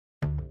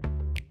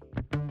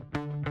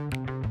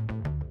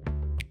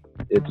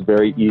It's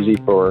very easy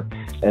for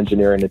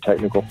engineering and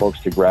technical folks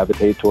to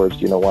gravitate towards,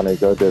 wanting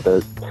to go to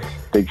the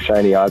big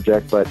shiny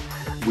object, but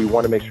we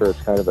want to make sure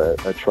it's kind of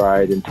a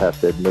tried and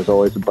tested, and there's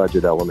always a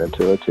budget element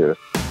to it too.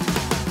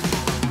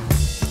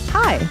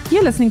 Hi,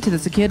 you're listening to The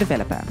Secure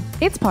Developer.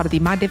 It's part of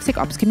the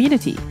MyDevSecOps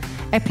community,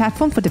 a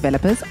platform for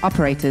developers,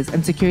 operators,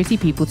 and security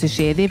people to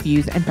share their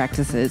views and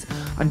practices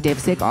on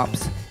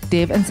DevSecOps,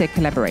 dev and sec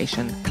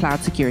collaboration, cloud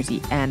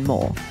security, and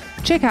more.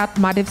 Check out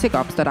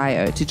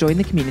mydevsecops.io to join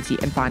the community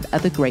and find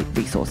other great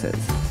resources.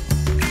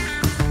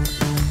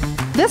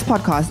 This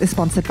podcast is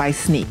sponsored by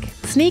Snyk.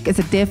 Snyk is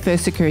a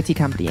dev-first security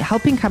company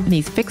helping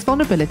companies fix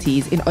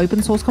vulnerabilities in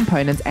open source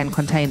components and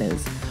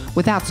containers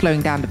without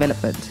slowing down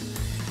development.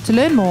 To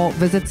learn more,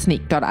 visit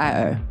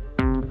snyk.io.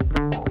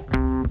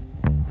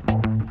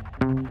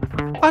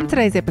 On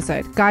today's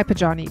episode, Guy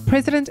Podjarny,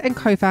 president and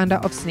co-founder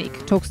of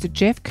Snyk, talks to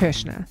Geoff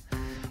Kershner.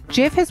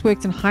 Geoff has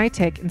worked in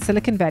high-tech in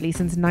Silicon Valley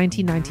since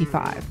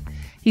 1995.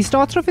 He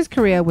started off his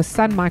career with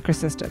Sun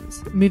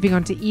Microsystems, moving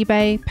on to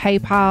eBay,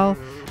 PayPal,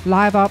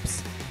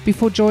 LiveOps,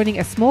 before joining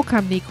a small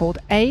company called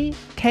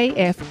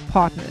AKF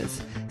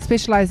Partners,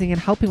 specializing in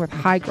helping with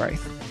high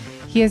growth.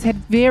 He has had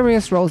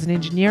various roles in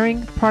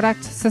engineering,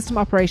 product, system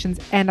operations,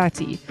 and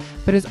IT,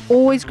 but has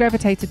always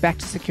gravitated back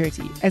to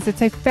security, as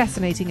it's a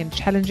fascinating and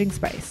challenging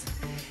space.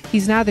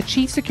 He's now the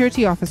Chief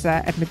Security Officer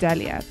at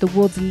Medallia, the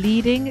world's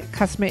leading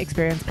customer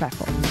experience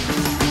platform.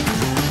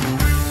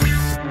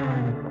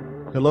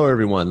 Hello,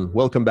 everyone.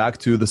 Welcome back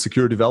to The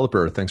Secure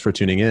Developer. Thanks for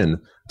tuning in.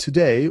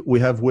 Today, we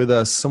have with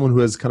us someone who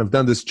has kind of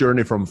done this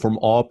journey from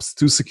ops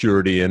to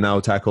security and now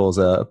tackles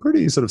a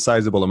pretty sort of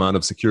sizable amount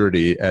of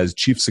security as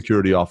Chief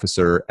Security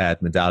Officer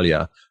at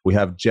Medallia. We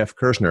have Geoff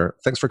Kershner.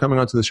 Thanks for coming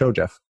on to the show,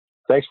 Geoff.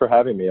 Thanks for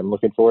having me. I'm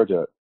looking forward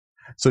to it.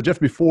 So, Geoff,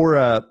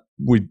 before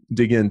we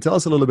dig in, tell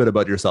us a little bit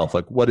about yourself.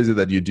 Like, what is it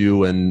that you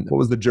do, and what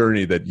was the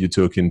journey that you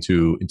took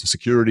into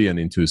security and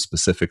into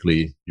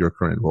specifically your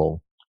current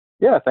role?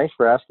 Yeah, thanks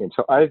for asking.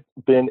 So I've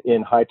been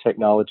in high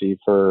technology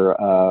for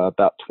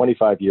about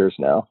 25 years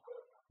now.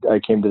 I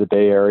came to the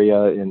Bay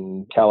Area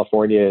in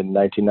California in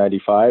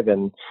 1995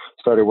 and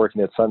started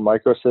working at Sun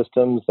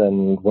Microsystems,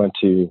 then went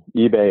to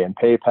eBay and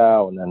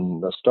PayPal, and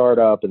then a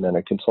startup, and then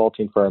a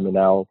consulting firm, and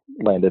now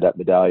landed at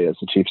Medallia as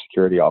the Chief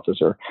Security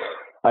Officer.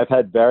 I've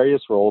had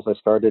various roles. I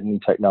started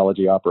in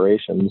technology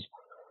operations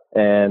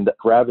and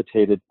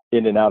gravitated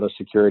in and out of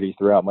security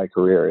throughout my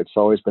career. It's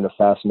always been a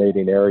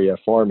fascinating area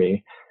for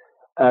me.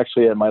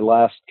 Actually, at my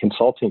last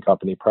consulting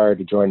company prior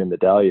to joining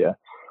Medallia,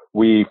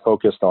 we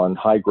focused on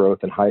high growth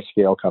and high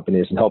scale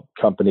companies and helped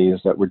companies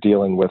that were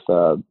dealing with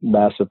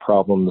massive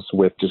problems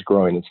with just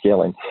growing and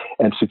scaling.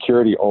 And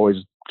security always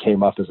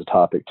came up as a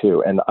topic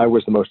too. And I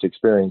was the most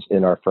experienced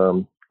in our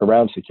firm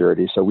around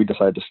security, so we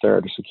decided to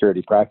start a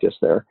security practice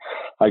there.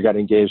 I got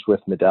engaged with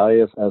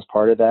Medallia as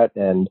part of that,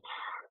 and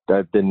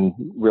I've been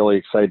really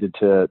excited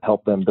to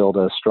help them build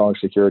a strong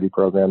security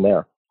program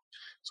there.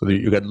 So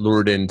you got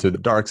lured into the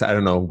dark side. I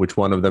don't know which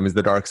one of them is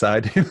the dark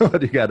side,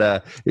 but you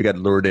got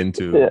lured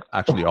into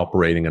actually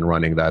operating and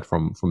running that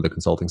from the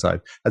consulting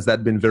side. Has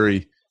that been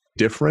very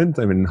different?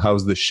 I mean,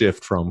 how's the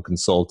shift from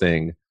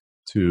consulting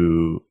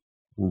to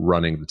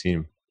running the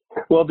team?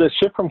 Well, the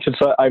shift from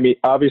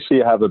obviously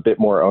you have a bit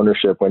more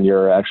ownership when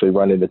you're actually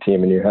running the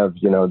team and you have,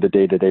 the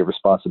day-to-day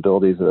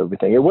responsibilities of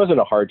everything. It wasn't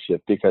a hard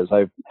shift because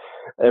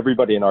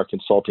everybody in our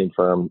consulting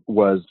firm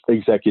was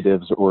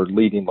executives or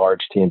leading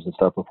large teams and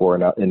stuff before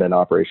in an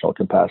operational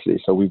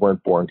capacity. So we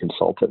weren't born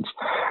consultants.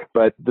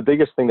 But the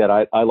biggest thing that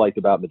I liked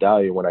about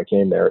Medallia when I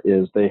came there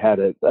is they had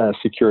a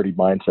security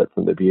mindset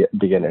from the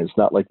beginning. It's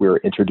not like we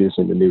were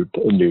introducing a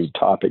new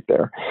topic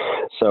there.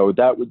 So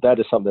that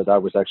is something that I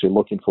was actually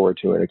looking forward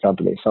to in a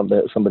company.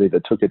 Somebody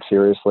that took it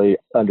seriously,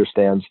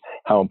 understands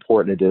how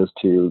important it is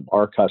to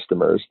our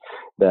customers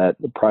that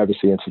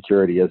privacy and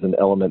security is an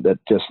element that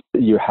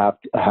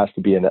has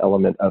to be an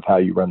element of how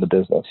you run the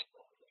business.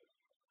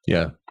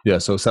 Yeah.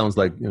 So it sounds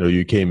like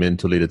you came in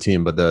to lead a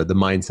team, but the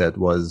mindset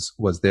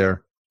was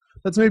there.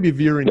 Let's maybe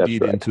veer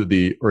indeed into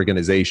the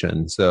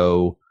organization.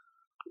 So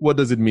what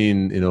does it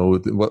mean?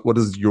 What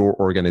does your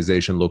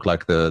organization look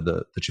like,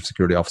 the Chief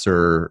Security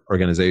Officer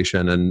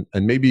organization? And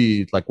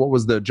maybe like, what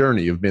was the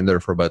journey? You've been there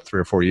for about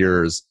 3 or 4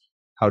 years.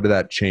 How did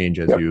that change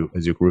as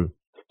you grew?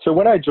 So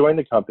when I joined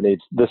the company,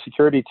 the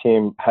security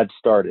team had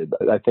started.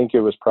 I think it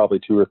was probably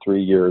 2 or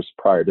 3 years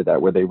prior to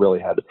that, where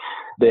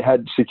they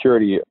had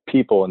security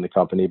people in the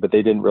company, but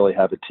they didn't really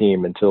have a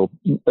team until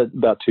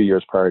about 2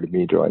 years prior to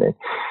me joining.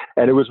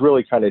 And it was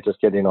really kind of just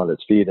getting on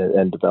its feet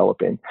and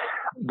developing.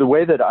 The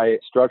way that I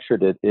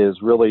structured it is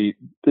really,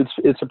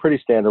 it's a pretty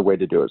standard way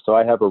to do it. So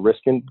I have a risk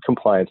and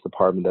compliance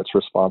department that's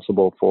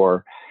responsible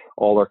for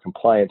all our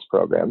compliance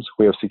programs.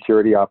 We have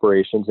security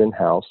operations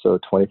in-house, so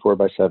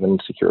 24/7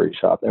 security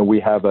shop. And we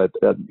have a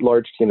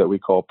large team that we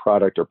call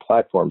product or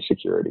platform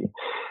security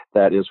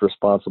that is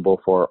responsible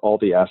for all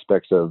the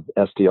aspects of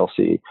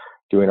SDLC,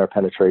 doing our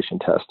penetration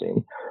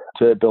testing,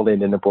 to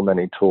building and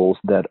implementing tools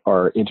that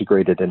are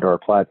integrated into our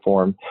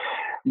platform.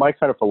 My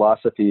kind of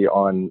philosophy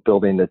on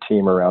building a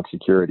team around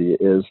security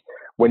is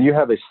When you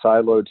have a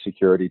siloed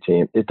security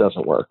team, it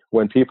doesn't work.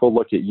 When people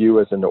look at you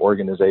as an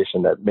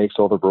organization that makes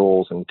all the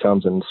rules and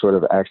comes and sort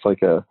of acts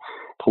like a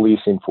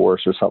policing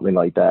force or something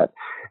like that,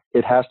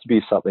 it has to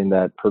be something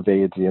that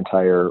pervades the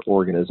entire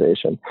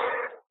organization.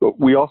 But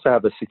we also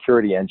have a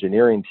security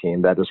engineering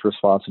team that is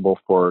responsible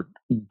for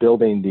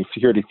building the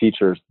security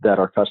features that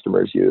our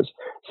customers use.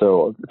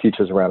 So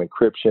features around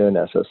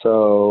encryption,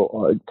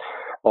 SSO,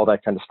 all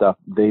that kind of stuff,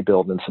 they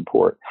build and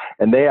support.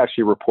 And they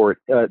actually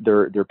report,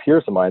 they're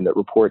peers of mine that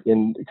report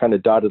in kind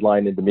of dotted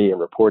line into me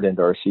and report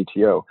into our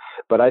CTO.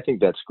 But I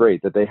think that's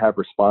great that they have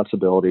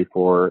responsibility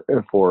for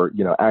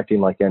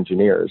acting like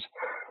engineers.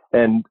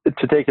 And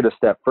to take it a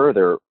step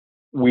further,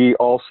 we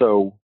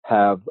also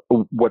have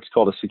what's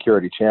called a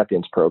security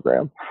champions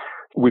program.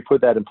 We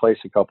put that in place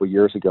a couple of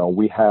years ago.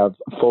 We have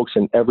folks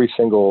in every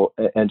single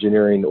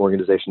engineering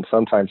organization,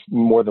 sometimes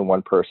more than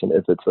one person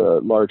if it's a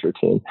larger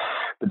team.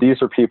 But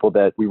these are people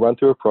that we run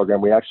through a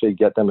program. We actually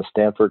get them a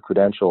Stanford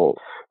credential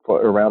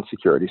around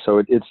security.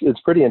 So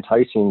it's pretty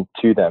enticing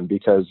to them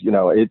because,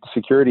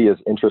 security is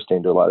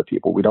interesting to a lot of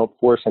people. We don't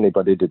force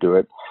anybody to do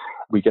it.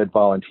 We get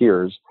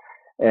volunteers.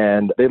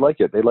 And they like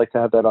it. They like to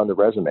have that on the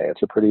resume.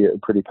 It's a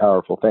pretty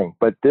powerful thing.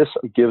 But this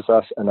gives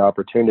us an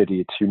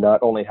opportunity to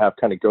not only have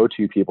kind of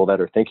go-to people that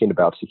are thinking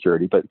about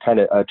security, but kind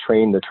of a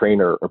train the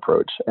trainer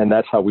approach. And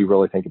that's how we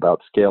really think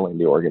about scaling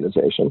the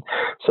organization.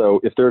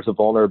 So if there's a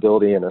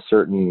vulnerability in a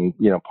certain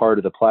part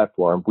of the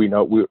platform, we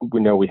know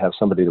we have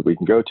somebody that we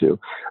can go to.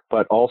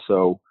 But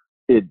also,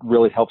 it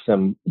really helps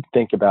them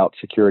think about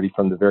security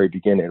from the very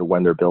beginning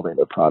when they're building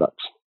their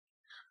products.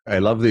 I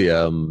love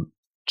the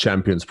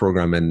champions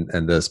program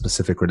and the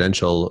specific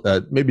credential,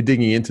 maybe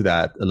digging into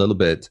that a little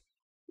bit.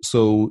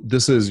 So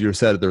this is, you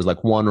said there's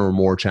like one or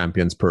more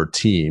champions per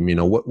team.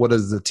 What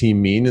does the team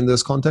mean in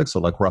this context? So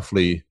like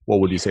roughly, what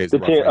would you say is the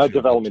team, a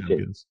development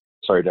team?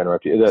 Sorry to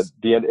interrupt you.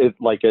 It's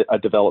like a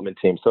development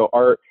team. So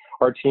our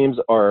teams,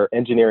 our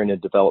engineering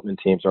and development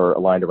teams are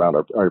aligned around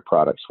our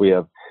products. We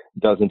have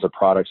dozens of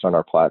products on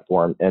our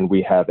platform, and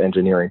we have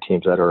engineering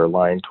teams that are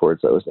aligned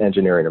towards those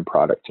engineering and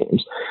product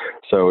teams.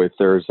 So if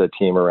there's a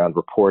team around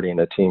reporting,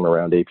 a team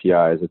around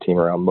APIs, a team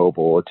around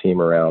mobile, a team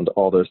around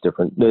all those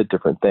different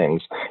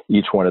things,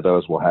 each one of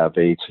those will have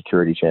a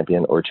security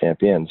champion or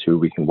champions who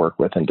we can work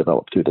with and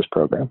develop through this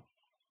program.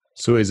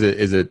 So is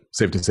it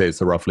safe to say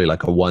it's roughly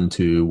like a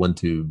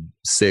 1-to-6,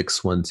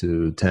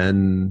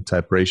 1-to-10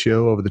 type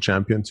ratio of the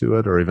champion to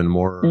it, or even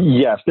more?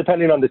 Yes,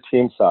 depending on the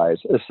team size.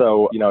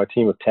 So, a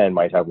team of 10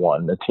 might have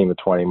 1, a team of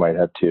 20 might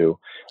have 2,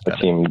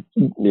 team,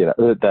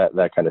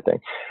 that kind of thing.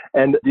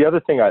 And the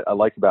other thing I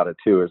like about it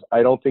too is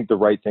I don't think the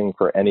right thing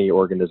for any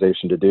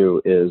organization to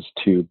do is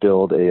to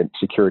build a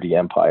security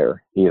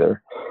empire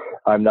either.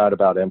 I'm not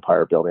about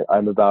empire building.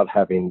 I'm about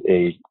having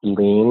a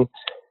lean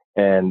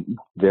and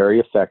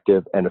very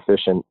effective and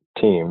efficient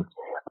team,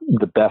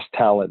 the best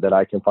talent that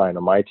I can find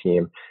on my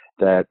team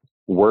that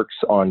works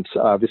on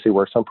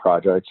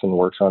projects and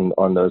works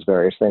on those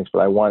various things.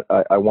 But I want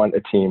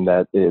a team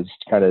that is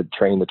kind of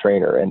train the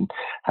trainer and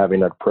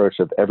having an approach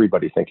of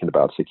everybody thinking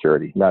about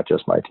security, not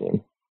just my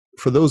team.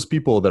 For those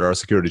people that are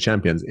security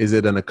champions, is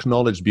it an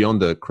acknowledged,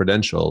 beyond the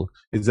credential,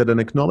 is it an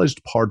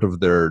acknowledged part of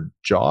their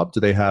job? Do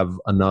they have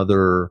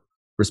another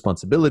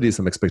responsibility,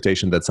 some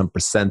expectation that some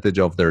percentage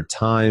of their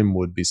time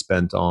would be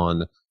spent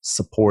on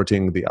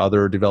supporting the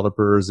other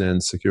developers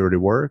in security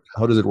work?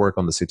 How does it work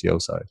on the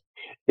CTO side?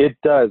 It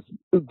does.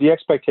 The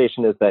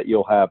expectation is that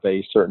you'll have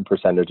a certain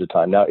percentage of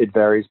time. Now, it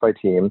varies by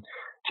team.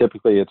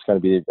 Typically, it's going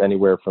to be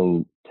anywhere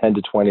from 10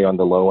 to 20 on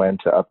the low end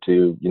to up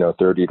to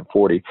 30 to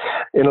 40.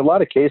 In a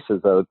lot of cases,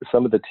 though,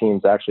 some of the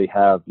teams actually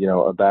have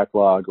a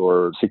backlog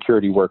or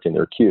security work in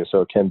their queue,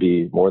 so it can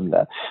be more than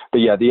that.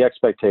 But yeah, the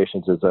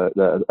expectations is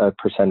a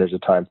percentage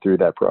of time through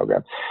that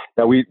program.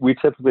 Now, we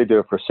typically do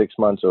it for 6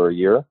 months or a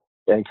year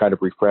and kind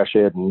of refresh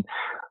it. And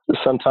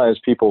sometimes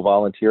people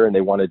volunteer and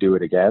they want to do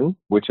it again,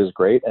 which is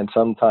great. And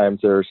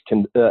sometimes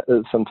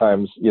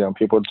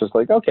people are just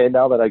like, okay,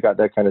 now that I got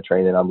that kind of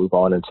training, I'll move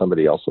on and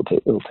somebody else will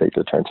take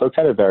the turn. So it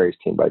kind of varies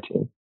team by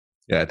team.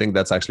 Yeah, I think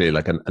that's actually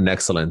like an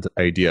excellent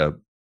idea.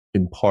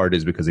 In part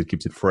is because it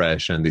keeps it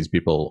fresh and these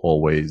people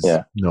always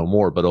know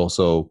more. But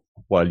also,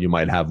 while you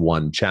might have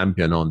one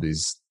champion on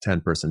this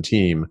 10-person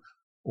team,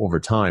 over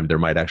time, there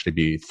might actually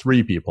be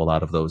 3 people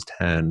out of those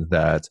 10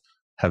 that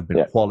have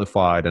been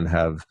qualified and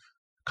have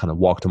kind of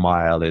walked a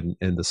mile in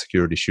the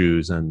security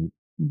shoes, and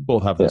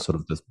both have the sort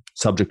of the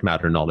subject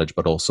matter knowledge,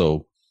 but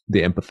also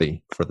the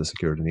empathy for the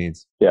security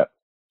needs. Yeah.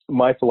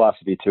 My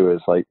philosophy too is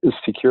like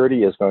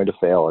security is going to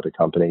fail at a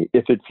company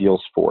if it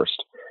feels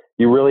forced.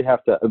 You really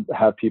have to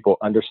have people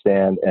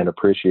understand and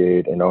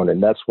appreciate and own it.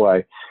 And that's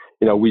why,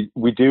 we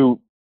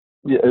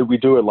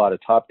do a lot of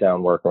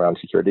top-down work around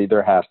security.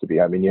 There has to be.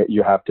 I mean,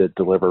 you have to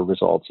deliver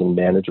results and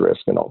manage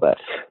risk and all that.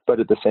 But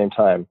at the same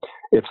time,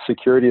 if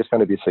security is going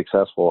to be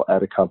successful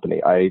at a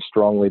company, I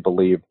strongly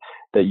believe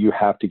that you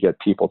have to get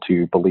people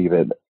to believe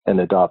it and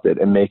adopt it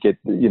and make it,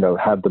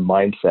 have the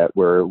mindset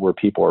where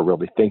people are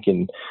really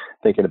thinking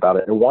about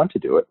it and want to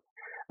do it.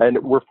 And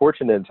we're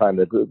fortunate in time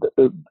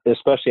that,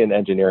 especially in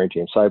engineering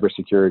teams,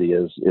 cybersecurity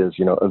is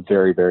a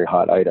very, very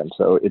hot item.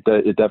 So it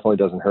definitely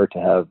doesn't hurt to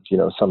have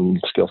some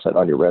skill set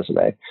on your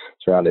resume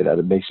surrounding that.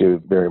 It makes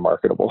you very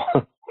marketable.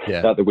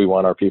 Yeah. Not that we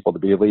want our people to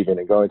be leaving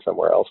and going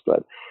somewhere else,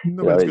 but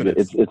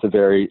it's a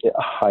very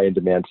high in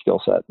demand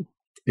skill set.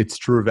 It's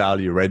true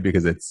value, right?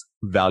 Because it's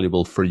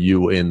valuable for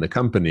you in the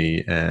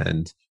company,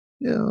 and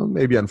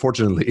maybe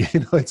unfortunately,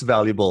 it's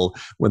valuable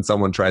when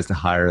someone tries to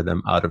hire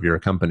them out of your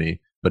company.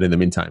 But in the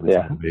meantime, it's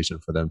a motivation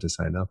for them to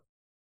sign up.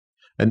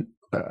 And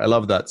I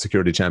love that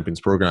Security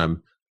Champions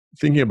program.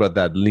 Thinking about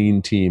that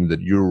lean team that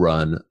you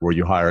run, where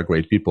you hire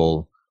great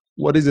people,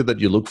 what is it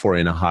that you look for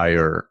in a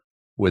hire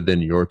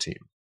within your team?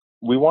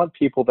 We want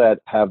people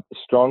that have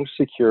strong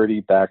security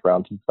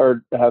backgrounds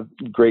or have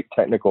great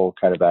technical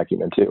kind of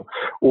acumen too,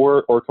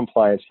 or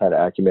compliance kind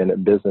of acumen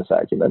and business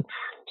acumen.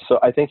 So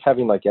I think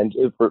having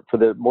for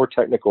the more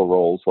technical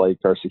roles, like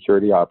our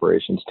security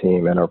operations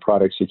team and our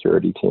product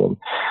security team.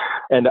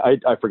 And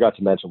I forgot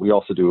to mention, we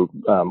also do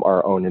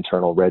our own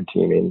internal red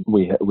teaming.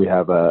 We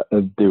have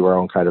do our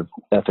own kind of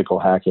ethical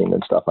hacking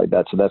and stuff like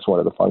that. So that's one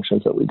of the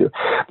functions that we do.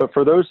 But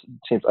for those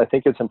teams, I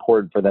think it's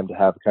important for them to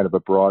have kind of a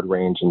broad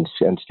range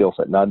and skill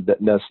set, not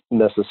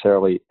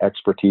necessarily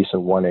expertise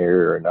in one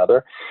area or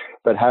another,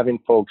 but having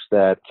folks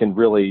that can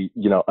really,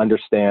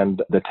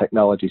 understand the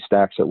technology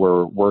stacks that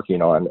we're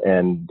working on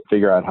and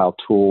figure out how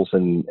tools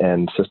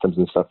and systems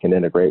and stuff can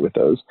integrate with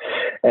those.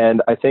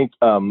 And I think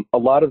a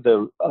lot of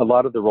the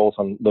roles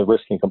on the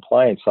risk and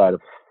compliance side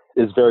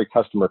is very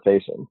customer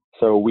facing.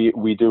 So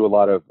we do a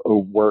lot of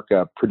work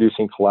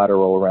producing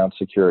collateral around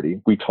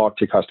security. We talk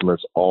to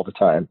customers all the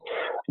time.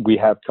 We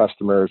have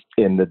customers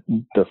in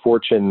the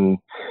Fortune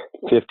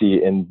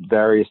 50 in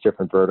various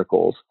different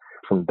verticals,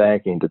 from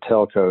banking to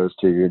telcos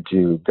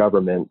to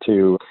government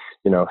to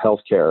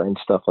healthcare and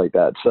stuff like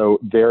that. So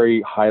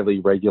very highly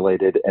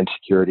regulated and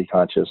security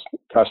conscious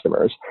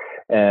customers.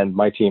 And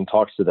my team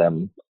talks to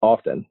them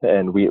often,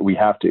 and we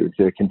have to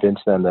convince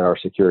them that our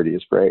security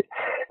is great.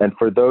 And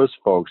for those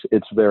folks,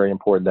 it's very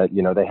important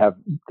that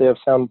they have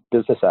sound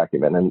business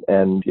acumen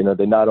and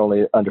they not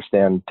only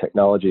understand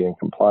technology and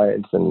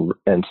compliance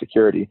and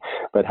security,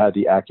 but have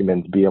the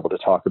acumen to be able to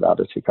talk about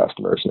it to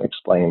customers and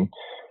explain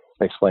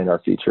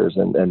our features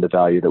and the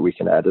value that we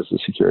can add as a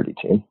security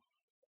team.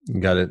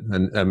 Got it.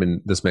 And I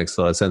mean, this makes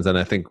a lot of sense. And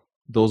I think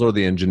those are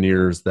the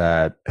engineers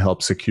that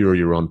help secure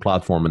your own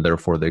platform, and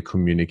therefore they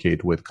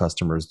communicate with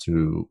customers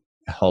to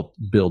help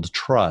build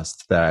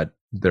trust that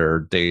their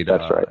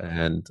data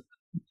and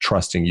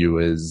trusting you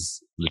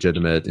is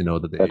legitimate,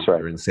 that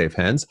they're in safe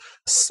hands,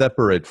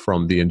 separate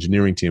from the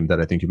engineering team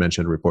that I think you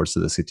mentioned reports to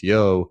the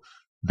CTO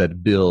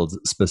that builds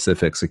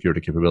specific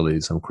security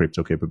capabilities, some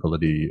crypto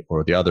capability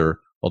or the other.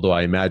 Although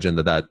I imagine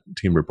that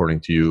team reporting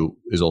to you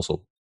is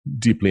also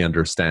deeply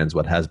understands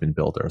what has been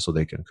built there, so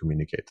they can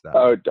communicate that.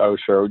 Oh,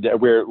 sure. Yeah,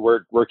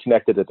 we're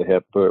connected at the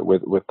hip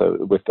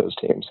with those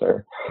teams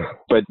there.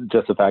 But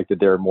just the fact that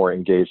they're more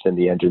engaged in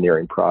the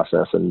engineering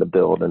process and the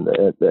build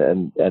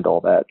and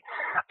all that,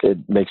 it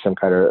makes them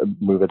kind of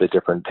move at a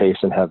different pace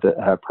and have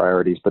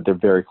priorities. But they're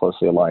very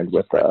closely aligned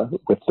with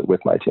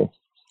my team.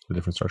 A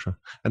different structure.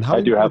 And how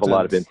I do have a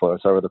lot of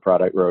influence over the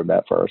product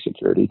roadmap for our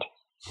security,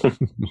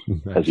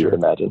 as you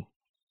imagine.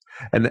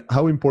 And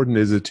how important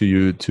is it to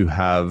you to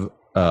have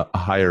a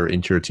hire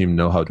into your team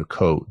know how to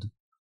code?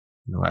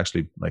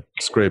 Actually like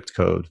script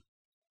code.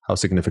 How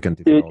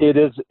significant it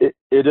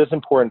is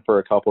important for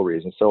a couple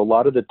reasons. So a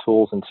lot of the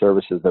tools and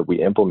services that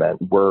we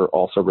implement, we're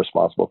also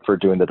responsible for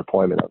doing the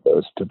deployment of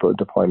those,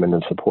 deployment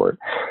and support.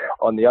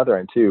 On the other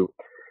end too,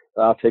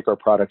 I'll take our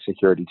product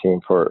security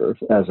team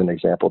as an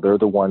example. They're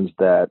the ones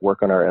that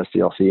work on our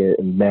SDLC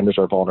and manage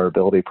our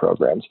vulnerability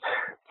programs.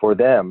 For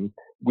them,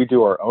 we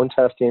do our own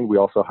testing. We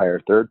also hire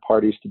third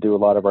parties to do a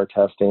lot of our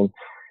testing.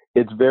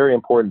 It's very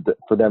important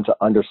for them to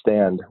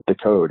understand the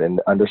code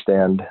and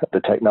understand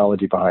the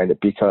technology behind it,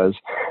 because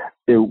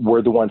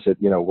we're the ones that,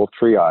 will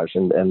triage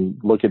and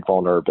look at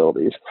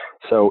vulnerabilities.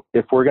 So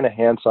if we're going to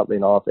hand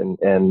something off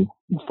and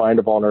find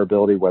a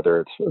vulnerability,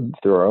 whether it's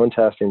through our own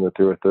testing or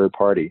through a third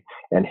party,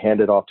 and hand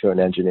it off to an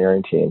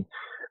engineering team,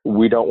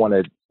 we don't want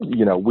to,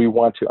 we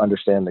want to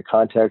understand the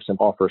context and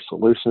offer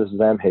solutions to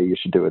them. Hey, you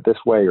should do it this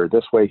way or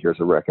this way. Here's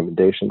a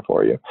recommendation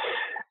for you.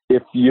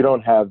 If you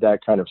don't have that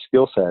kind of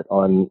skill set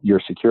on your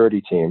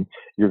security team,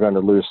 you're going to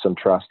lose some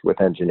trust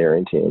with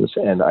engineering teams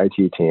and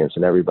IT teams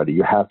and everybody.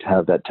 You have to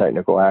have that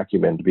technical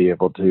acumen to be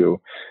able to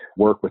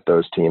work with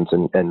those teams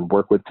and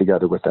work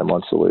together with them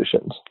on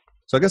solutions.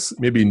 So I guess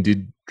maybe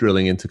indeed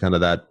drilling into kind of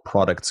that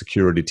product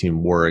security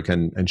team work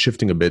and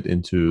shifting a bit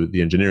into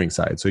the engineering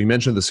side. So you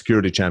mentioned the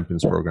Security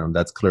Champions program.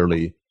 That's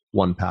clearly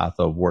one path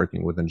of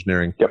working with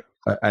engineering. Yep.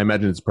 I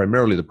imagine it's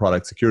primarily the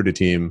product security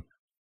team.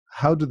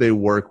 How do they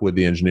work with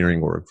the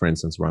engineering work, for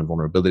instance, around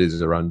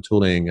vulnerabilities, around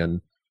tooling,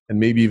 and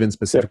maybe even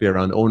specifically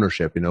around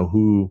ownership?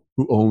 Who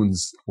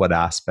owns what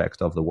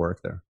aspect of the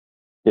work there?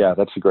 Yeah,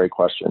 that's a great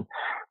question.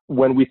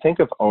 When we think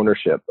of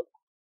ownership,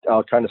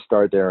 I'll kind of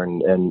start there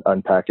and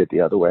unpack it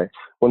the other way.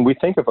 When we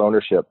think of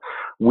ownership,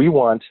 we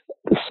want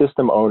the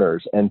system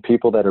owners and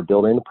people that are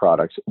building the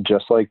products,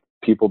 just like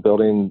people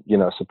building,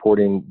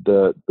 supporting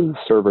the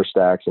server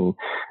stacks and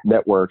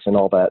networks and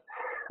all that,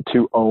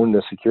 to own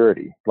the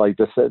security, like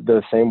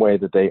the same way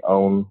that they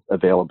own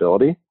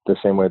availability, the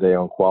same way they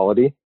own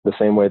quality, the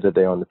same way that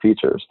they own the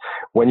features.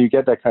 When you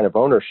get that kind of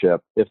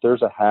ownership, if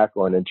there's a hack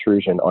or an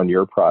intrusion on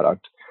your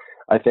product,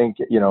 I think,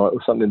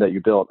 something that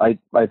you built, I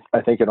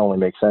think it only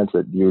makes sense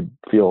that you'd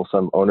feel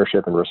some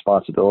ownership and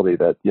responsibility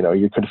that,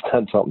 you could have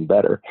done something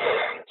better.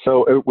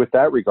 So with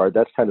that regard,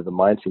 that's kind of the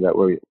mindset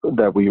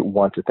that we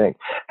want to think.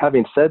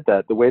 Having said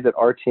that, the way that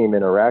our team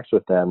interacts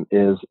with them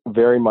is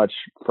very much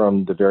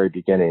from the very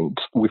beginning.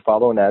 We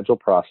follow an agile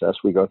process.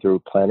 We go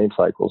through planning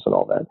cycles and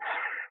all that.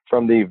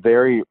 From the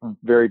very,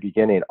 very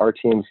beginning, our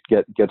teams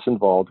gets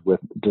involved with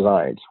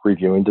designs,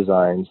 reviewing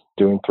designs,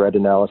 doing threat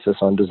analysis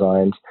on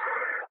designs.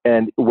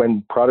 And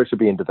when products are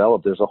being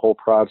developed, there's a whole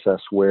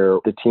process where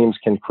the teams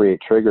can create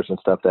triggers and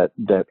stuff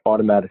that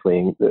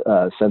automatically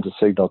sends a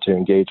signal to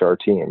engage our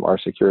team, our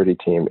security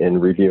team, in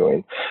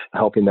reviewing,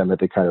 helping them at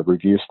the kind of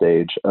review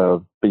stage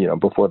of,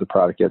 before the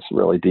product gets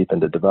really deep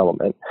into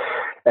development.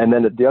 And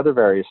then at the other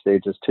various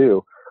stages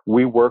too,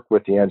 we work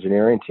with the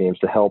engineering teams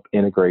to help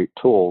integrate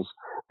tools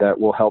that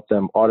will help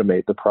them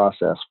automate the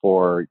process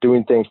for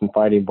doing things and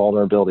finding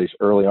vulnerabilities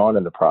early on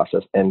in the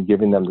process, and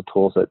giving them the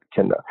tools that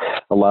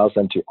allows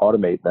them to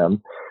automate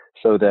them,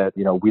 so that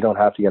we don't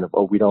have to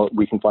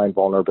we can find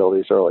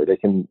vulnerabilities early. They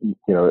can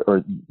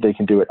or they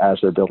can do it as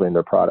they're building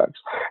their products.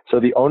 So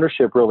the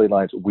ownership really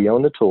lies. We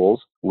own the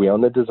tools, we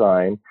own the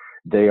design,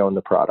 they own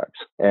the products,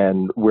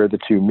 and where the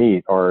two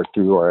meet are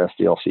through our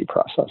SDLC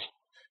process.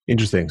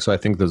 Interesting. So I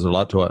think there's a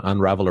lot to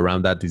unravel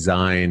around that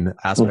design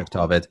aspect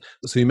of it.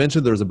 So you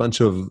mentioned there's a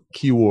bunch of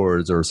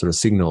keywords or sort of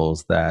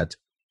signals that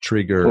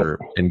trigger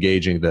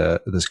engaging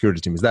the security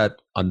team. Is that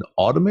an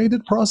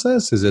automated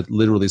process? Is it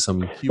literally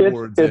some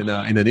keywords in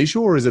an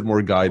issue, or is it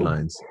more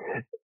guidelines?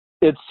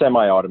 It's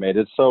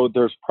semi-automated. So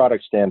there's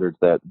product standards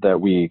that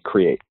we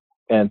create.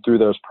 And through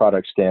those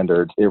product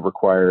standards, it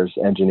requires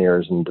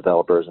engineers and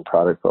developers and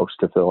product folks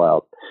to fill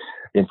out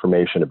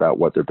information about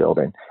what they're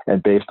building.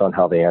 And based on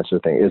how they answer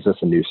things, is this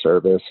a new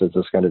service? Is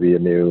this going to be a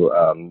new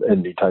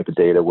type of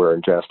data we're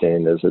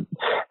ingesting? Is it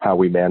how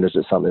we manage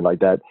it? Something like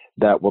that,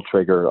 that will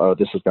trigger,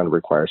 this is going to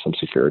require some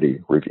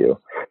security review.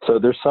 So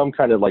there's some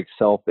kind of like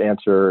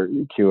self-answer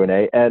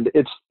Q&A, and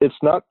it's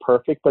not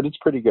perfect, but it's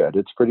pretty good.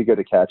 It's pretty good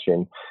at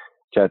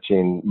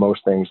catching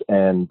most things,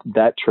 and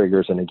that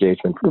triggers an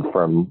engagement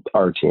from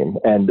our team.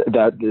 And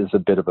that is a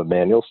bit of a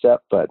manual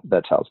step, but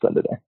that's how it's done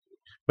today.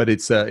 But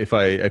it's if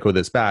I echo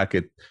this back,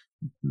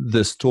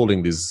 this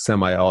tooling, this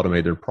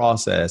semi-automated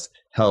process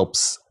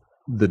helps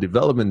the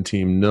development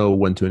team know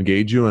when to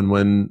engage you and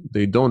when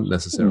they don't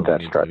necessarily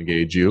need to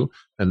engage you,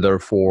 and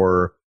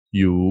therefore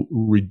you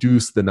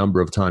reduce the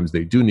number of times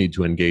they do need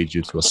to engage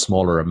you to a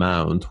smaller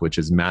amount, which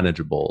is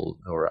manageable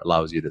or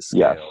allows you to scale.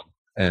 Yes.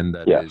 And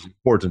that is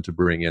important to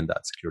bring in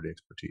that security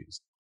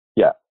expertise.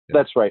 Yeah,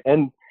 that's right.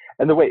 And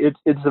the way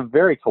it's a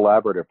very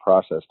collaborative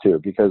process too,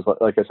 because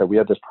like I said, we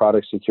have this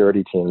product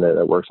security team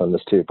that works on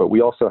this too, but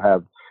we also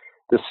have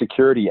the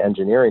security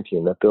engineering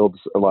team that builds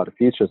a lot of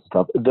features and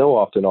stuff. They'll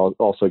often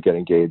also get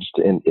engaged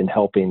in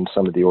helping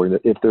some of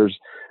the if there's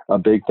a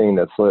big thing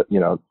that's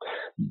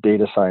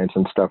data science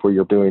and stuff where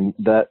you're doing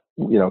that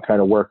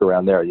kind of work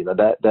around there,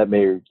 that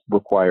may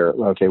require,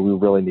 okay, we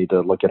really need to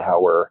look at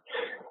how we're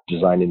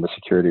designing the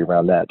security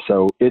around that.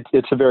 So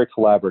it's a very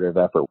collaborative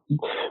effort.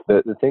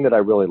 The thing that I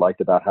really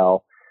liked about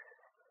how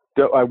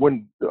I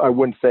wouldn't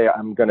say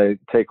I'm going to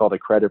take all the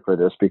credit for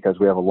this, because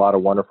we have a lot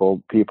of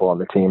wonderful people on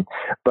the team.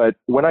 But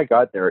when I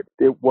got there,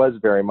 it was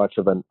very much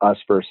of an us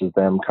versus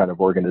them kind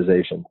of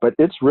organization. But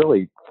it's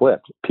really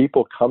flipped.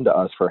 People come to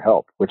us for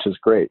help, which is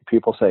great.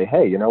 People say,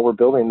 hey, we're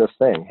building this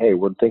thing. Hey,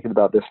 we're thinking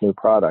about this new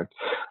product.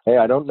 Hey,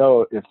 I don't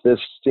know if this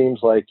seems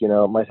like,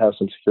 it might have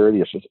some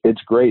security issues.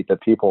 It's great that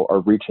people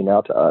are reaching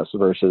out to us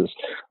versus,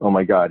 oh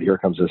my God, here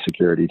comes a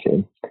security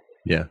team.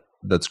 Yeah.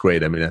 That's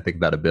great. I mean, I think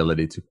that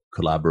ability to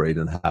collaborate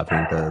and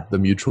having the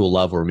mutual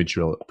love or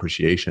mutual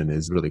appreciation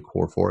is really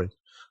core for it.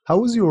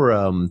 How is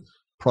your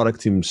product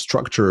team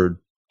structured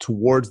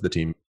towards the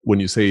team? When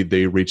you say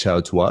they reach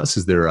out to us,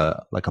 is there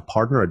a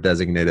partner, a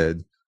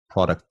designated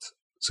product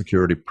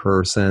security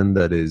person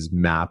that is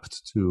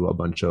mapped to a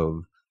bunch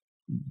of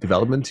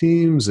development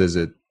teams? Is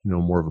it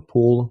more of a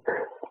pool?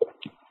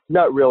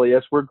 Not really.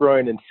 As we're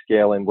growing and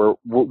scaling,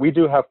 we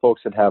do have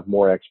folks that have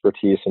more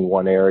expertise in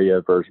one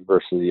area versus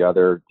the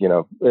other.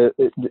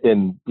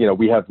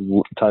 We have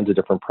tons of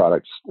different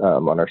products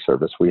on our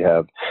service. We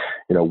have,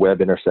 web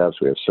intercepts,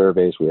 we have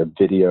surveys, we have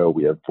video,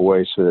 we have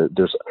voice.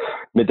 There's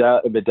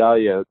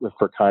Medallia,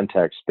 for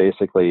context,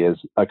 basically is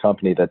a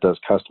company that does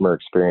customer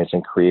experience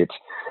and creates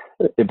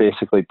it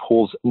basically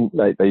pulls,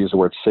 I use the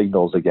word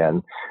signals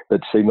again,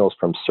 but signals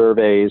from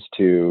surveys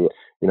to,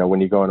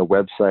 when you go on a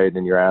website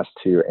and you're asked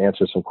to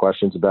answer some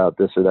questions about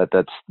this or that,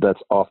 that's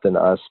often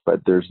us, but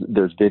there's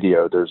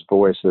video, there's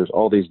voice, there's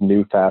all these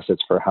new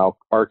facets for how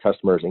our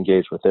customers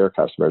engage with their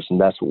customers.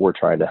 And that's what we're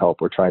trying to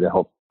help. We're trying to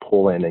help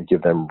pull in and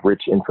give them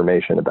rich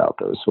information about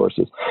those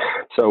sources.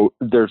 So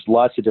there's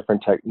lots of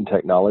different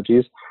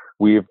technologies.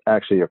 We've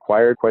actually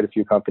acquired quite a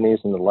few companies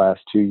in the last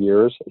 2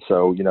 years.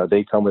 So,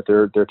 they come with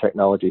their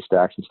technology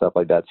stacks and stuff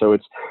like that. So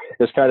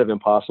it's kind of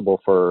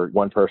impossible for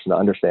one person to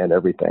understand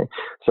everything.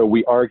 So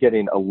we are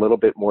getting a little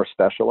bit more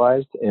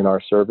specialized in our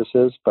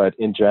services. But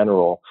in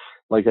general,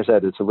 like I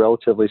said, it's a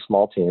relatively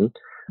small team.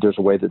 There's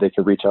a way that they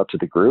can reach out to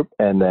the group,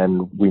 and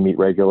then we meet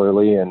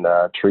regularly and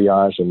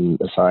triage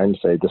and assign,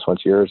 say, this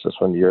one's yours, this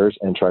one's yours,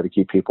 and try to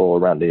keep people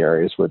around the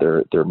areas where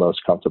they're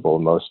most comfortable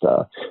and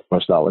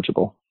most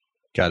knowledgeable.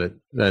 Got it.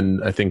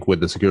 And I think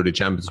with the Security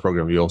Champions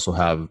program, you also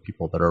have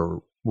people that are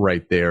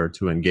right there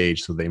to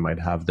engage. So they might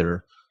have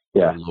their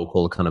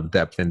local kind of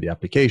depth in the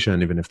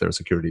application, even if their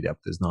security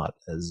depth is not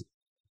as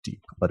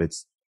deep, but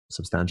it's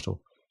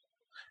substantial.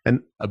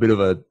 And a bit of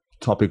a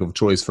topic of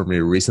choice for me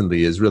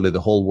recently is really the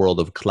whole world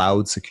of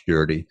cloud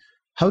security.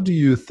 How do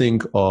you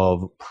think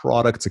of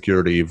product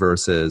security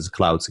versus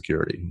cloud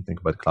security? You think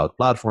about cloud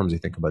platforms, you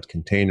think about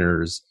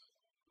containers.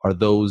 Are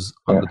those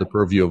under the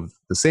purview of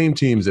the same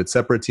team? Is it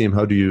separate team?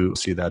 How do you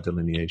see that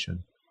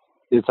delineation?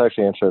 It's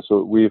actually interesting.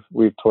 So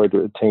we've toyed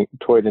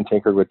and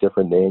tinkered with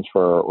different names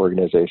for our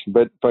organization,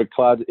 but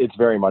cloud, it's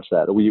very much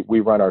that. We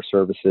run our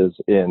services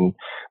in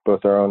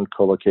both our own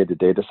co-located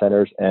data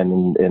centers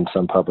and in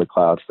some public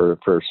clouds for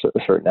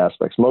certain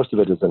aspects. Most of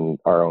it is in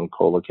our own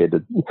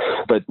co-located,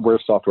 but we're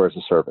software as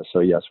a service. So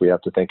yes, we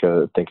have to think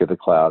of the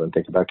cloud and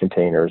think about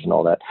containers and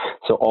all that.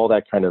 So all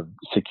that kind of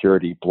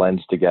security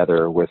blends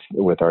together with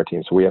our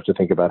team. So we have to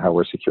think about how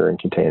we're securing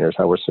containers,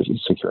 how we're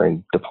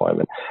securing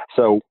deployment.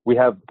 So we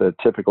have the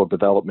typical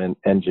development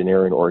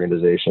engineering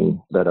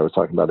organization that I was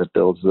talking about that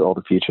builds all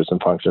the features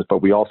and functions,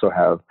 but we also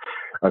have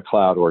a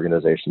cloud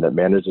organization that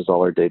manages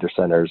all our data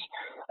centers,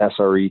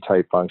 SRE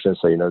type functions.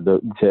 So,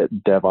 the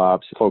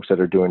DevOps folks that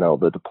are doing all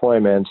the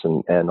deployments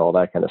and all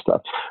that kind of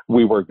stuff.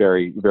 We work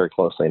very, very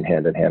closely and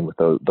hand in hand with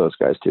those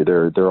guys too.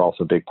 They're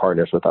also big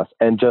partners with us.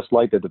 And just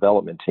like the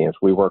development teams,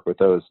 we work with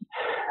those.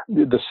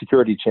 The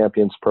Security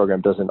Champions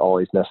program doesn't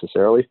always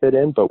necessarily fit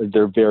in, but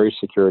they're very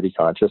security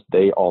conscious.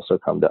 They also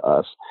come to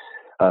us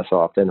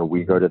so often, and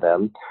we go to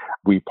them.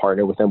 We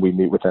partner with them. We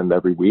meet with them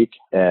every week.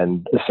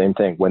 And the same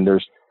thing, when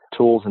there's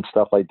tools and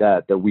stuff like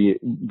that we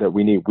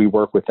need, we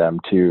work with them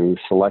to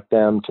select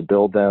them, to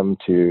build them,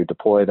 to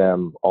deploy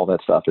them, all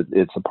that stuff.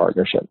 It's a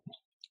partnership.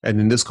 And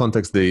in this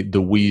context, the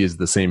we is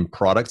the same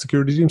product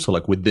security team. So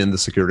like within the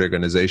security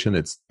organization,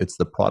 it's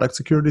the product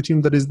security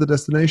team that is the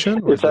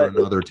destination, or is there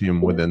another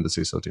team within the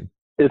CISO team?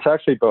 It's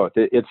actually both.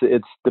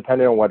 It's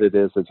depending on what it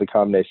is. It's a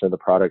combination of the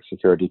product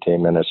security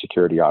team and a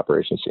security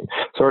operations team.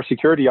 So our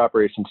security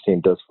operations team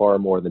does far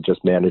more than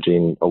just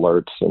managing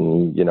alerts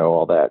and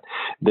all that.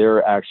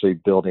 They're actually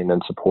building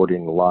and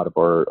supporting a lot of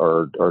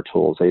our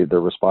tools. They're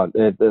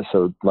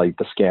so like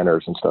the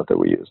scanners and stuff that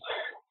we use.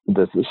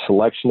 The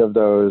selection of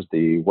those,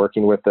 the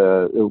working with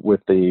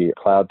the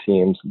cloud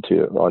teams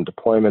on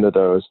deployment of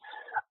those,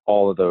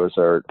 all of those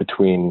are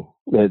between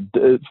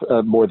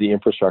more the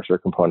infrastructure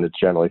components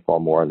generally fall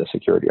more on the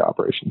security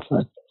operations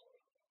side.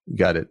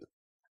 Got it.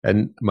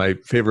 And my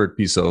favorite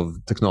piece of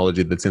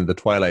technology that's in the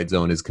twilight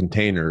zone is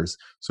containers.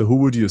 So who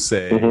would you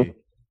say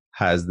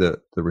has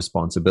the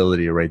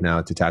responsibility right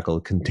now to tackle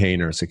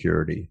container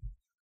security?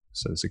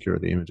 So secure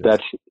the images.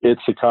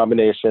 It's a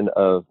combination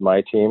of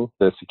my team,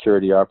 the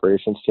security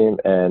operations team,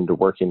 and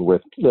working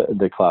with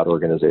the cloud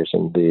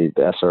organization, the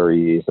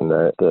SREs and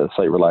the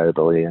site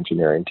reliability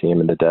engineering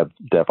team and the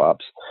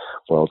DevOps.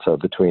 Well, so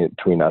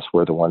between us,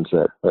 we're the ones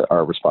that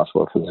are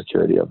responsible for the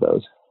security of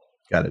those.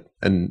 Got it.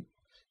 And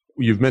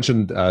you've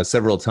mentioned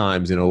several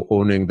times,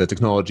 owning the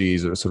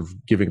technologies or sort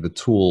of giving the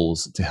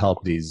tools to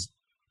help these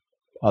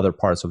other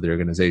parts of the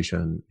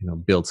organization,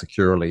 build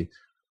securely.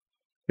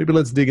 Maybe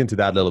let's dig into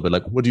that a little bit.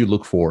 Like, what do you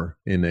look for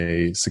in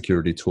a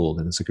security tool,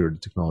 in a security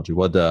technology?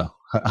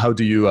 How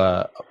do you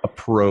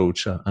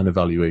approach an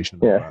evaluation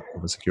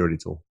of a security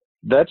tool?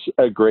 That's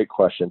a great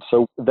question.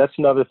 So that's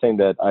another thing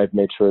that I've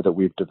made sure that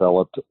we've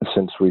developed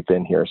since we've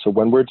been here. So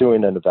when we're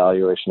doing an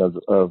evaluation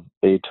of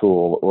a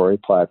tool or a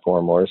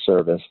platform or a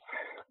service,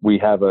 we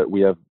have a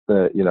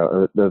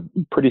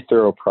pretty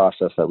thorough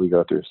process that we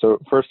go through. So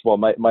first of all,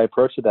 my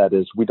approach to that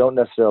is we don't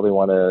necessarily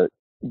want to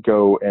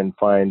go and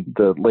find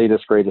the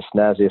latest, greatest,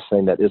 snazziest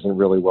thing that isn't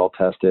really well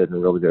tested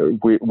and really good.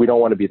 We don't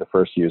want to be the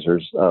first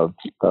users of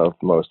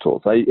most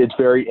tools. It's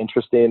very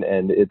interesting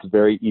and it's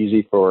very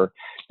easy for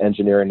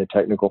engineering and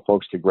technical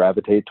folks to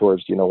gravitate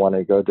towards, want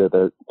to go to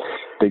the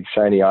big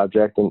shiny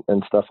object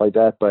and stuff like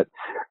that. But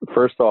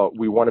first of all,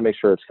 we want to make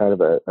sure it's kind of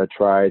a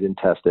tried and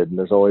tested, and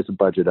there's always a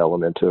budget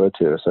element to it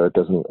too. So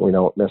we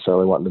don't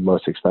necessarily want the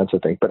most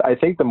expensive thing. But I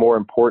think the more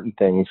important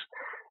things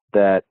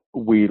that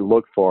we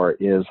look for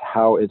is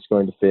how it's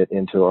going to fit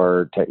into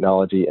our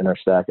technology and our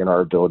stack and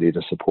our ability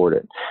to support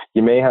it.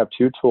 You may have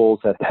two tools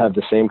that have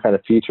the same kind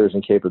of features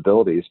and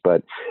capabilities,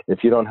 but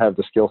if you don't have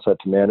the skill set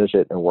to manage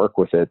it and work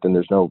with it, then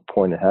there's no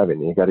point in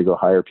having it. You got to go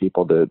hire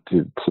people to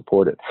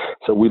support it.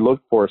 So we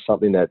look for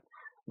something that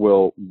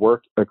will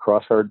work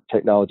across our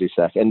technology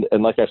stack. And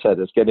like I said,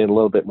 it's getting a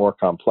little bit more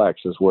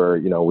complex as where,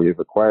 we've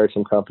acquired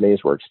some companies,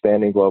 we're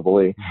expanding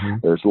globally. Mm-hmm.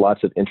 There's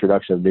lots of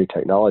introduction of new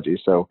technology.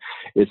 So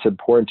it's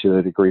important to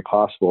the degree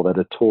possible that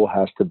a tool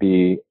has to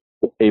be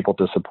able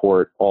to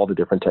support all the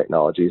different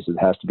technologies.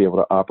 It has to be able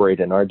to operate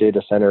in our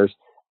data centers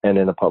and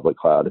in a public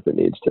cloud if it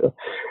needs to.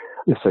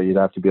 So you'd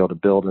have to be able to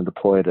build and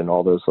deploy it in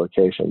all those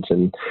locations.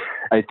 And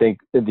I think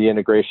the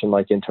integration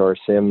like into our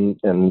SIM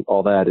and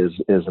all that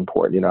is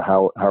important.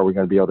 How are we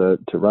going to be able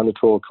to run the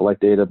tool,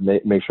 collect data,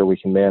 make sure we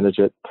can manage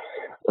it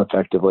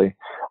effectively,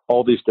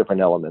 all these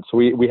different elements. So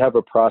we have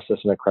a process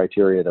and a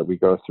criteria that we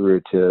go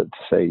through to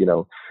say,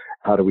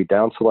 how do we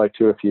down select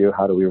to a few?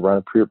 How do we run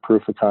a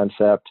proof of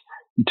concept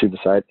to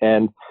decide?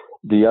 And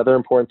the other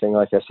important thing,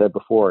 like I said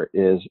before,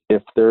 is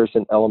if there's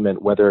an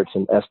element, whether it's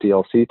an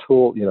SDLC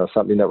tool,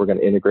 something that we're going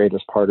to integrate as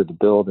part of the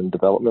build and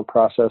development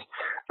process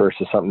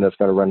versus something that's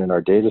going to run in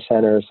our data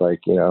centers,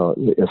 like,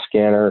 a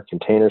scanner,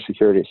 container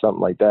security,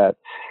 something like that,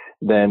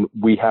 then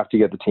we have to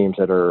get the teams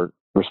that are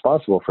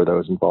responsible for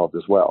those involved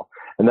as well.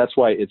 And that's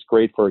why it's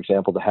great, for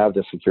example, to have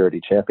the security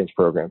champions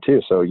program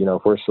too. So,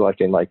 if we're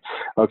selecting like,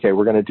 okay,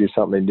 we're going to do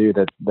something new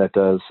that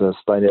does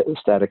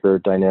static or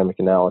dynamic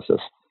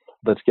analysis,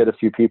 let's get a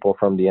few people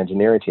from the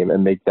engineering team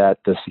and make that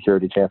the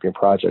security champion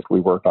project we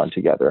work on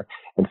together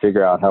and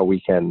figure out how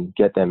we can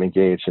get them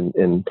engaged.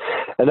 And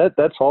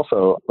that's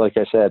also, like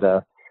I said,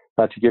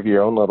 not to give you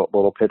your own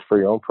little pitch for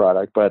your own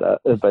product, but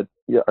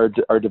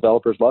our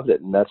developers loved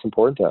it, and that's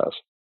important to us.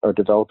 Our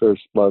developers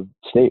love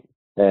Snyk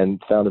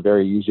and found it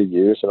very easy to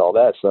use and all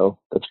that. So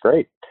that's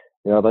great.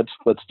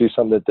 Let's do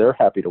something that they're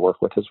happy to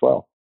work with as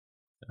well.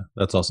 Yeah,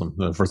 that's awesome.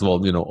 First of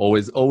all,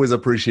 always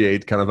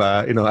appreciate kind of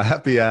a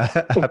happy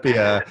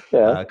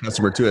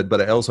customer to it.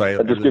 But I just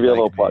really give you a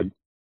little plug.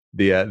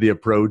 The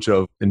approach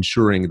of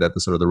ensuring that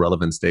the sort of the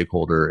relevant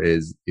stakeholder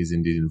is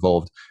indeed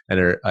involved,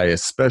 and I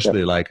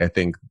especially like, I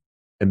think,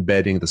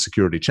 embedding the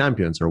security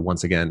champions, or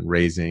once again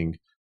raising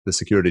the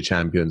security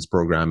champions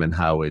program and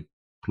how it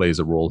plays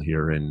a role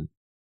here in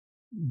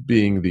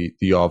being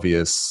the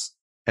obvious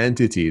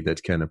entity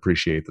that can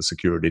appreciate the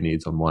security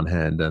needs on one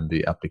hand and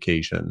the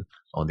application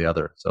on the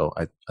other. So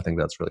I think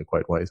that's really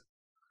quite wise.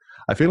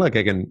 I feel like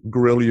I can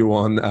grill you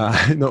on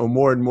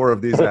more and more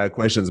of these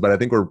questions, but I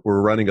think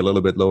we're running a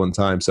little bit low on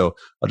time. So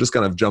I'll just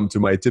kind of jump to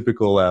my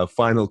typical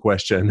final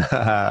question,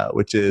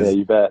 which is,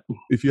 you bet.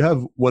 If you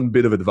have one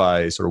bit of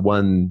advice or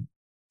one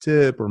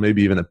tip or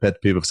maybe even a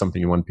pet peeve of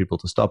something you want people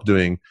to stop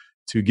doing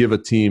to give a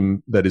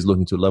team that is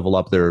looking to level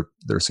up their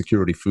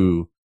security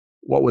foo,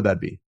 what would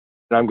that be?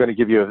 I'm going to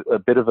give you a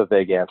bit of a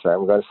vague answer.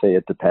 I'm going to say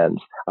it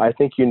depends. I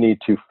think you need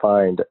to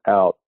find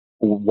out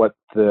what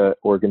the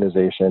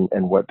organization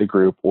and what the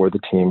group or the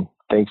team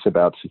thinks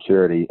about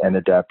security and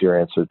adapt your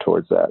answer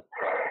towards that.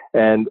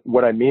 And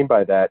what I mean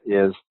by that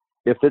is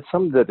if it's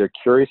something that they're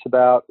curious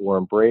about or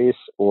embrace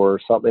or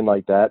something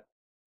like that,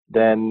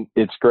 then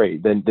it's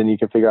great. Then you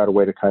can figure out a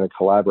way to kind of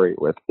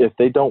collaborate with. If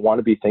they don't want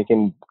to be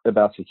thinking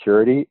about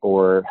security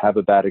or have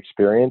a bad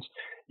experience,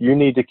 you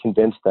need to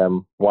convince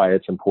them why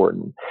it's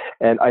important.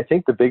 And I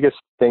think the biggest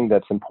thing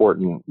that's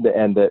important,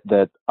 and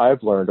that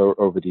I've learned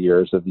over the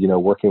years of,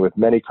 working with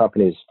many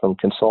companies from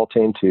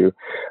consulting to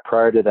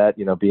prior to that,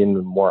 being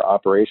in more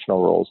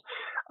operational roles,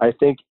 I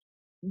think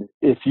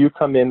if you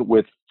come in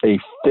with a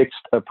fixed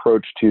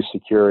approach to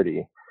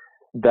security,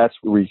 that's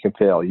where you can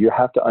fail. You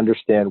have to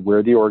understand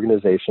where the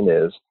organization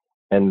is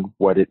and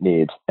what it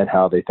needs and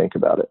how they think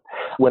about it.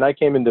 When I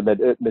came into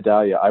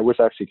Medallia, I was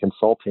actually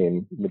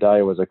consulting.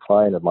 Medallia was a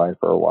client of mine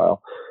for a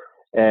while.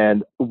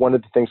 And one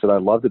of the things that I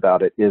loved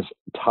about it is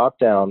top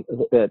down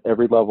at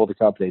every level of the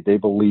company, they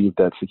believed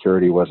that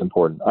security was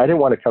important. I didn't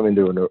want to come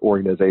into an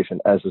organization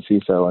as a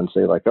CISO and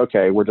say like,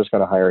 okay, we're just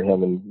going to hire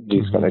him and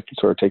he's going to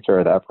sort of take care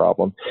of that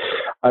problem.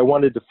 I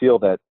wanted to feel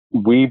that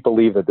we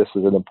believe that this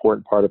is an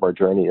important part of our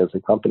journey as a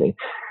company.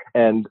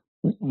 And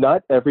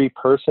not every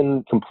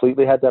person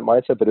completely had that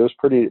mindset, but it was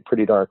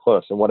pretty darn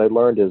close. And what I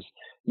learned is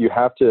you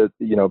have to,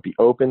 be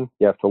open,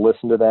 you have to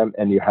listen to them,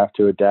 and you have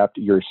to adapt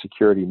your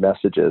security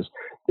messages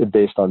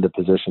based on the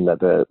position that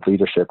the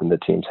leadership and the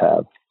teams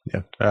have.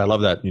 Yeah, I love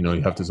that. You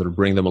have to sort of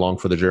bring them along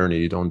for the journey.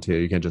 You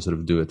can't just sort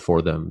of do it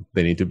for them.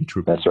 They need to be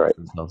true That's right.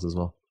 themselves as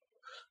well.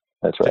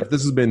 That's right. Geoff,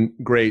 this has been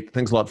great.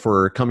 Thanks a lot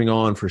for coming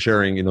on, for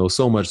sharing,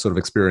 so much sort of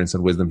experience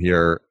and wisdom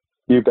here.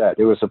 You bet.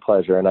 It was a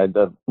pleasure, and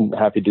I'm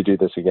happy to do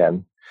this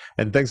again.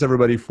 And thanks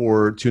everybody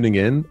for tuning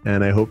in,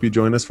 and I hope you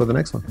join us for the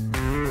next one.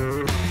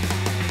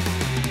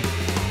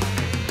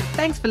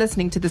 Thanks for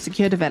listening to The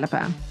Secure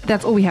Developer.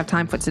 That's all we have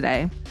time for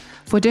today.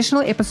 For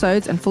additional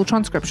episodes and full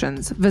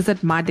transcriptions, visit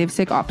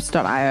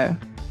mydevsecops.io.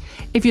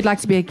 If you'd like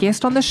to be a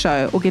guest on the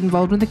show or get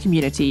involved in the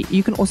community,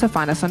 you can also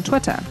find us on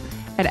Twitter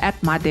at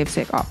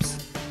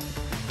mydevsecops.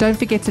 Don't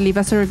forget to leave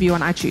us a review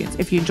on iTunes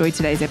if you enjoyed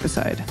today's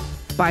episode.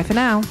 Bye for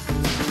now.